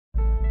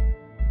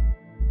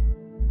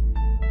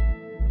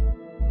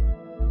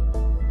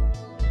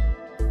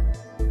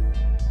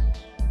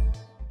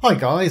Hi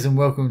guys, and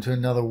welcome to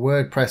another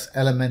WordPress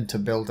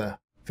Elementor Builder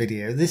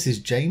video. This is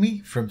Jamie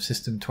from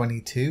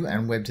System22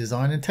 and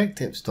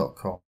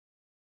webdesignandtechtips.com.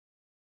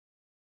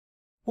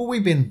 Well,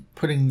 we've been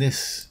putting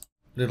this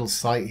little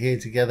site here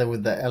together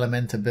with the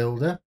Elementor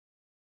Builder,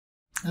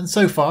 and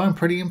so far I'm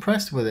pretty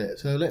impressed with it.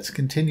 So let's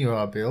continue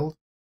our build.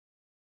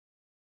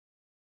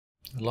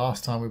 The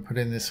last time we put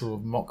in this sort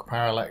of mock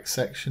parallax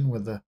section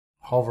with the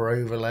hover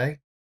overlay.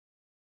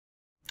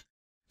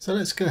 So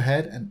let's go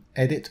ahead and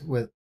edit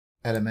with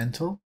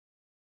Elementor.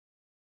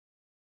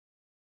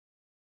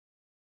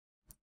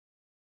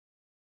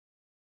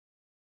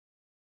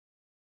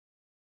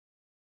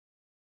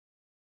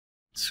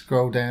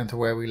 Scroll down to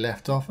where we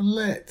left off and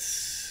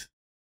let's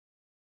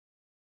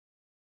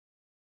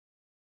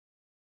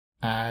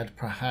add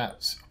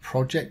perhaps a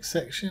project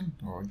section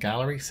or a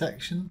gallery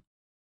section.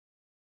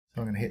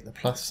 So I'm going to hit the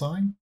plus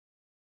sign.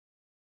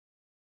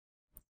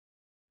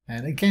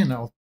 And again,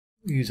 I'll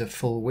use a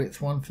full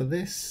width one for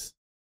this.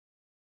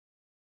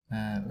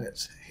 And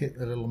let's hit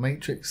the little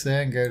matrix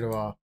there and go to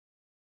our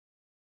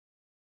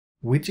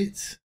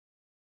widgets.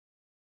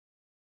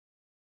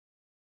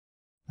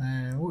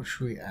 And what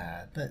should we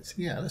add?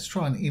 Let's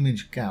try an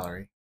image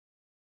gallery.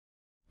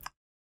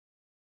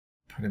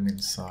 Put them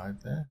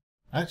inside there.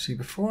 Actually,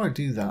 before I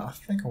do that, I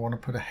think I want to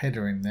put a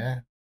header in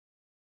there.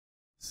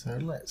 So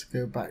let's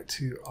go back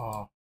to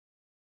our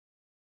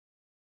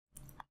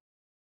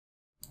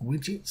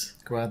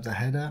widgets, grab the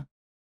header.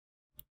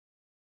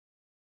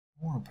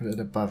 I want to put it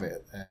above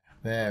it there.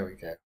 There we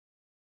go.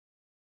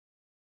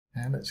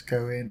 And let's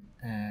go in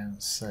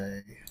and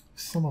say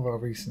some of our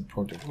recent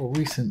projects or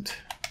recent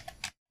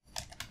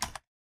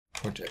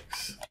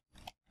projects.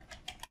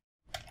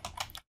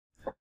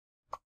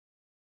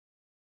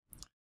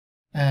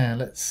 And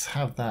let's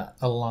have that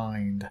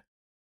aligned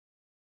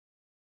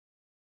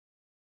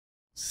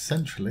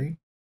centrally.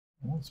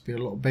 I want it to be a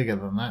lot bigger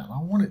than that.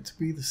 I want it to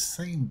be the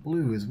same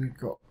blue as we've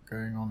got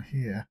going on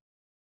here.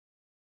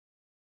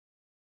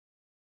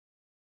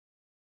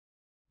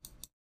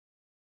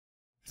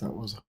 If that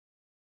was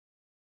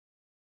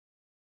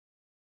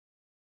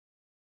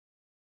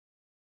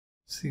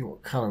see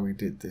what color we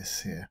did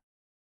this here.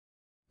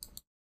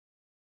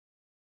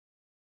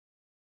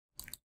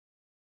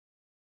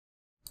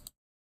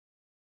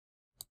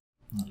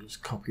 I'll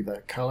just copy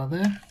that color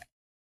there.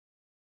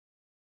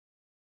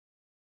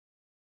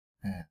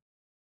 And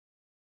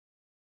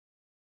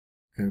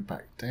go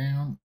back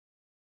down.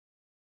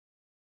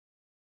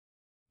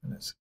 And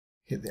let's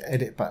hit the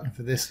edit button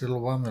for this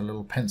little one, the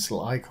little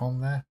pencil icon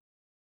there.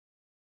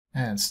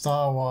 And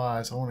star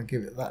wise, I want to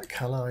give it that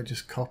color I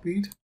just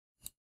copied.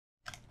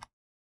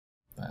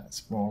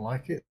 That's more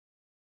like it.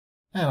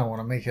 And I want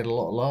to make it a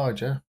lot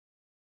larger.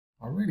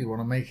 I really want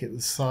to make it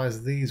the size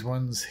of these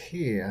ones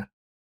here.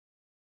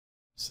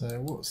 So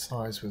what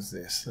size was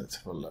this? Let's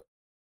have a look.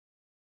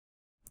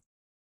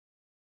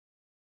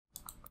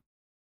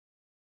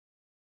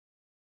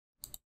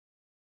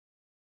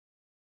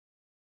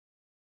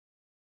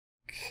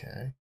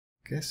 Okay,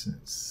 guess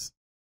it's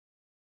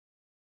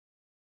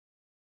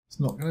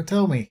not going to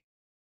tell me.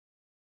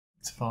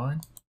 It's fine.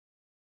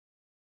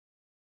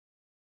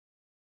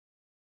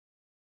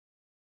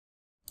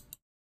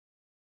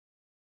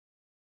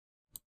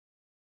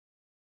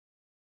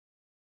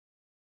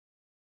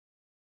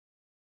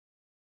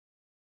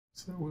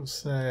 So we'll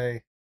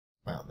say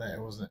about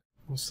there, wasn't it?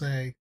 We'll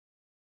say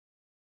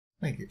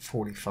make it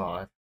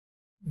 45.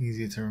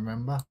 Easier to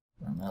remember,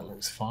 and that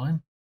looks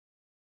fine.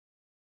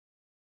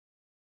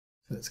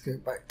 So let's go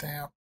back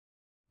down,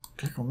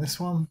 click on this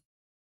one,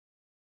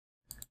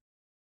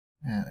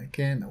 and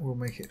again we'll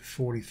make it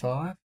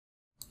 45.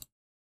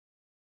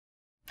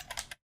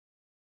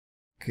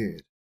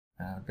 Good.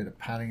 And a bit of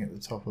padding at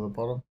the top of the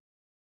bottom.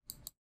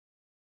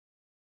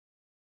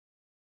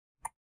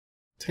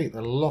 Take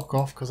the lock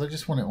off because I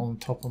just want it on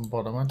top and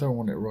bottom. I don't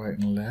want it right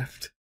and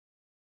left.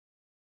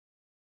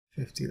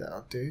 50,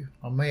 that'll do.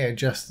 I may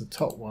adjust the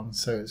top one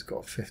so it's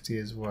got 50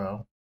 as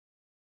well.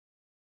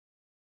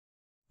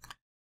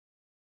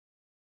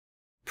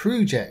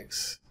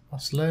 Projects.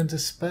 Must learn to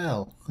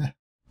spell.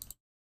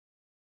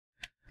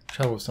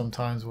 Trouble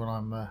sometimes when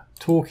I'm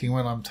talking,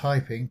 when I'm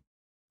typing,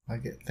 I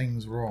get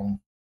things wrong.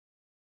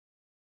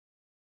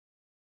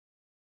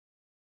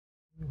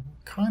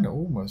 Kind of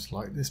almost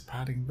like this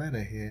padding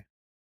better here.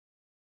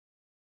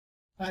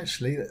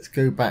 Actually, let's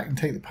go back and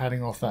take the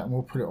padding off that and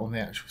we'll put it on the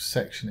actual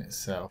section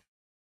itself.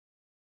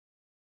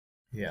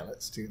 Yeah,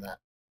 let's do that.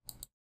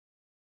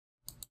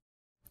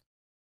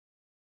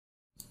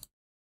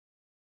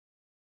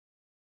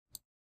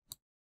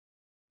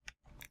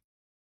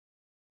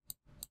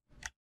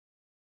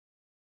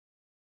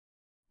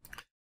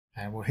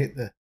 And we'll hit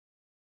the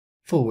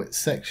full width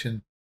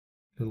section,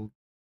 little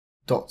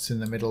dots in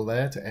the middle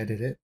there to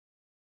edit it.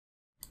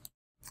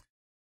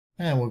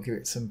 And we'll give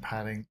it some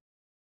padding.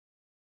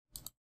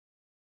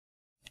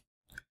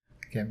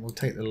 Again, we'll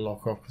take the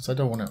lock off because I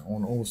don't want it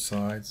on all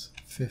sides.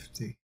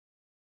 50.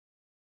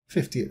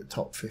 50 at the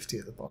top, 50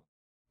 at the bottom.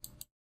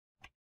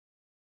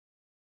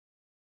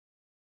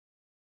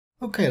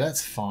 Okay,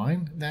 that's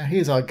fine. Now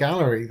here's our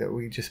gallery that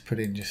we just put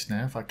in just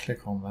now. If I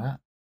click on that,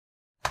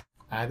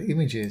 add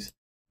images.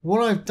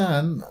 What I've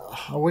done,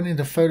 I went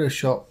into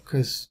Photoshop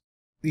because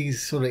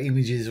these sort of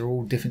images are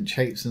all different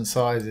shapes and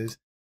sizes.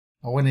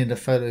 I went into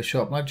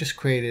Photoshop and I've just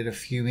created a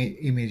few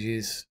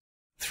images,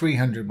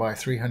 300 by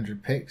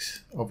 300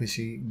 pics.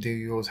 Obviously you can do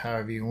yours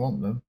however you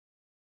want them.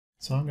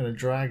 So I'm going to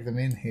drag them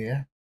in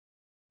here.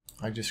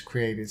 I just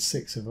created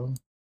 6 of them.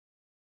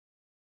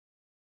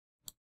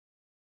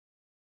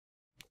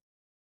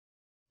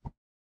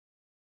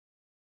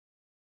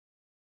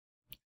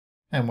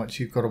 And once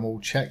you've got them all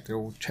checked, they're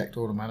all checked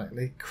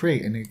automatically.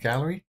 Create a new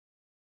gallery.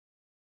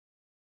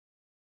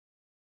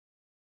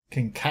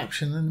 Can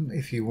caption them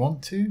if you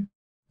want to.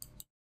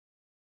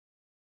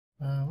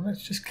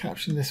 Let's just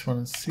caption this one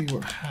and see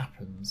what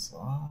happens.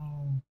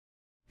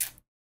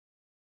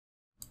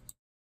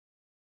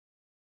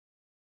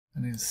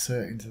 And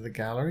insert into the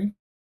gallery.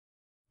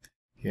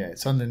 Yeah,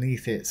 it's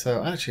underneath it.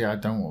 So actually, I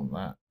don't want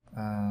that.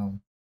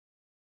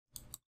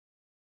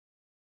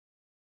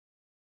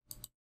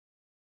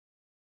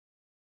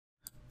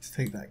 Let's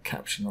take that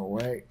caption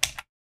away.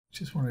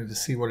 Just wanted to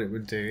see what it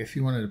would do. If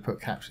you wanted to put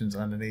captions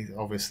underneath,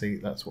 obviously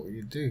that's what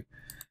you'd do.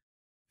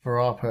 For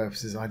our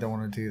purposes, I don't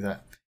want to do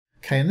that.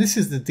 Okay, and this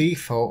is the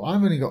default.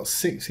 I've only got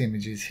 6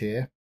 images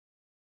here,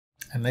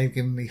 and they've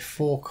given me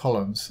 4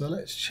 columns. So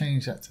let's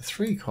change that to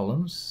 3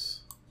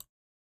 columns.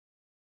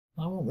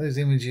 I want those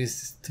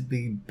images to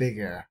be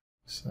bigger.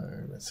 So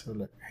let's have a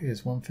look.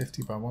 Here's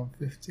 150 by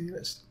 150.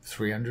 That's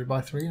 300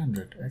 by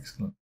 300.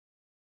 Excellent.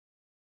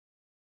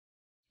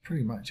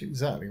 Pretty much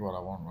exactly what I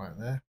want right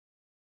there.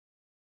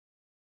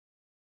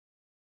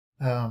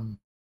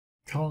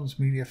 Columns,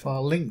 media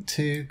file, link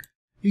to.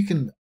 You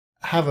can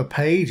have a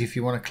page if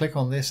you want to click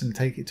on this and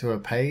take it to a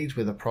page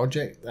with a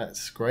project.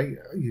 That's great.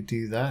 You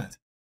do that.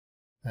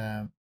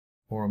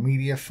 Or a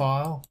media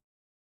file.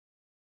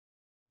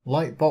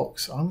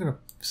 Lightbox. I'm going to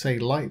say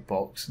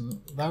lightbox,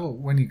 and that'll,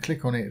 when you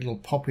click on it, it'll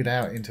pop it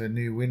out into a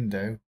new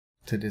window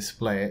to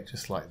display it,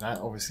 just like that.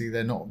 Obviously,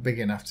 they're not big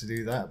enough to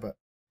do that, but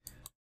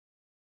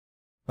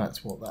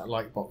that's what that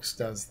lightbox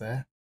does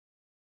there.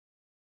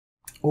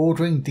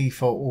 Ordering,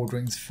 default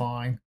ordering's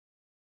fine.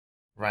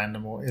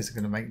 Random or is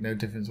going to make no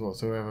difference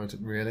whatsoever,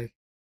 really.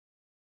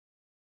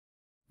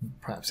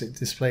 Perhaps it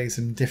displays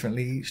them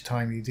differently each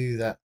time you do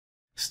that.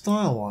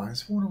 Style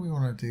wise, what do we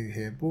want to do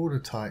here? Border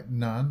type,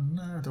 none.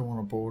 No, I don't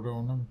want a border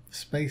on them.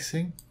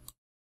 Spacing.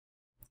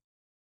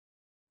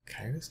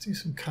 Okay, let's do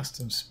some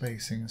custom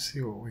spacing and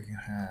see what we can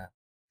have.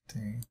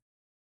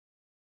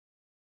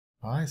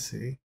 I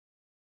see.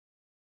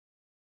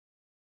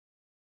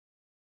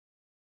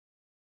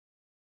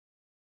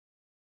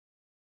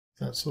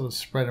 That sort of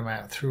spread them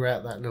out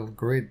throughout that little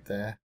grid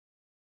there.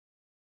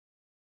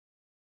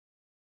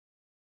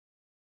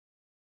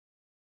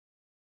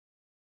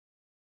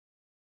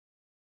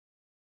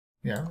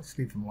 Yeah, let's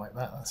leave them like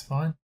that, that's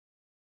fine.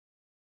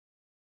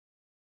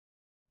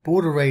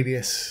 Border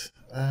radius.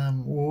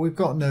 Well, we've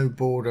got no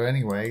border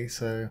anyway,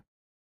 so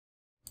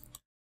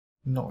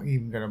not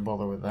even going to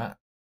bother with that.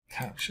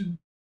 Caption.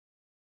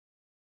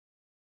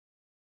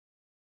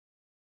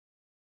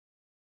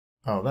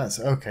 Oh, that's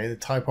okay. The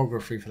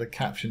typography for the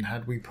caption,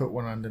 had we put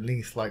one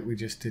underneath like we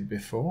just did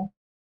before.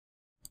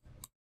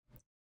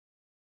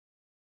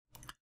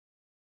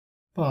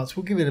 But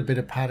we'll give it a bit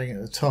of padding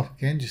at the top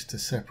again, just to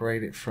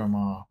separate it from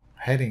our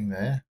heading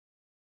there.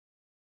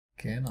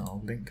 Again,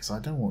 I'll link because I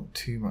don't want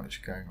too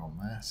much going on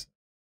there.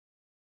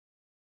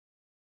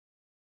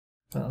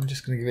 But I'm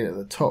just going to give it at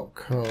the top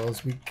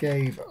because we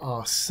gave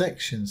our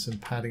section some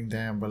padding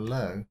down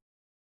below.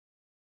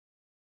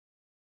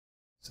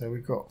 So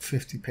we've got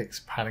 50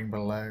 pics padding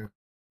below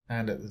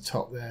and at the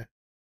top there.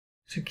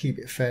 Should keep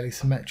it fairly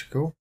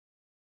symmetrical.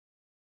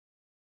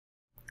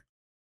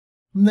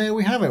 And there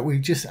we have it. We've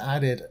just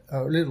added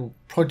a little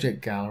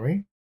project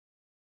gallery.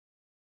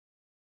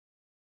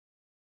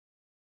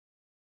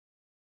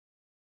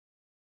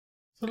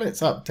 So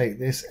let's update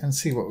this and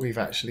see what we've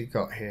actually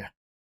got here.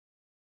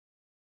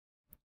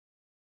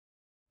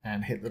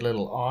 And hit the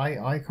little eye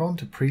icon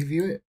to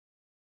preview it.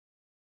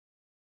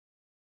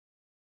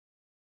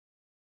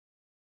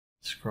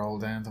 Scroll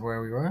down to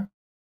where we were.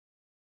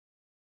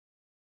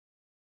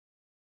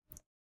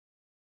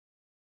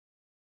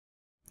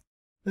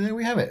 There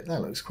we have it.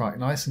 That looks quite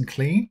nice and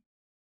clean.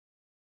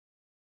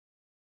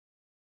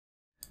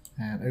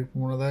 And open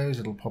one of those,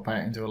 it'll pop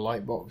out into a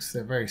light box.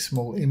 They're very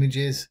small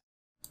images.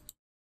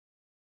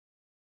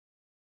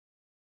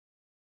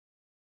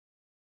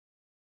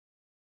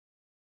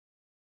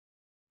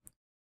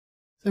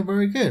 So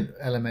very good,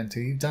 Elementor.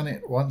 You've done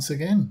it once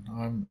again.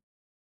 I'm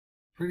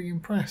pretty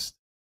impressed.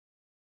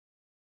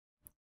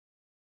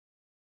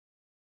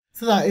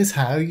 So that is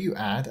how you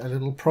add a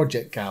little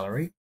project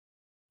gallery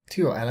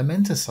to your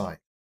Elementor site.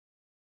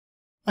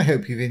 I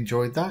hope you've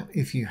enjoyed that.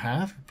 If you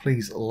have,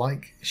 please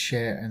like,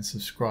 share and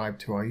subscribe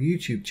to our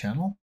YouTube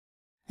channel.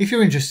 If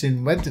you're interested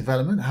in web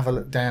development, have a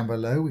look down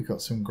below. We've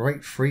got some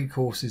great free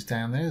courses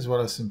down there, as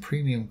well as some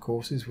premium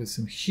courses with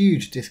some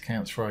huge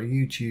discounts for our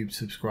YouTube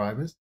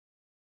subscribers.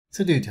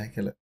 So do take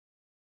a look.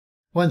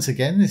 Once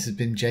again, this has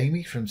been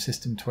Jamie from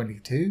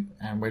System22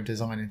 and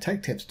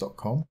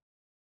webdesignandtechtips.com.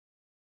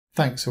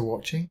 Thanks for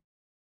watching.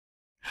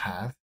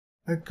 Have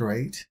a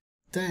great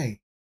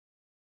day.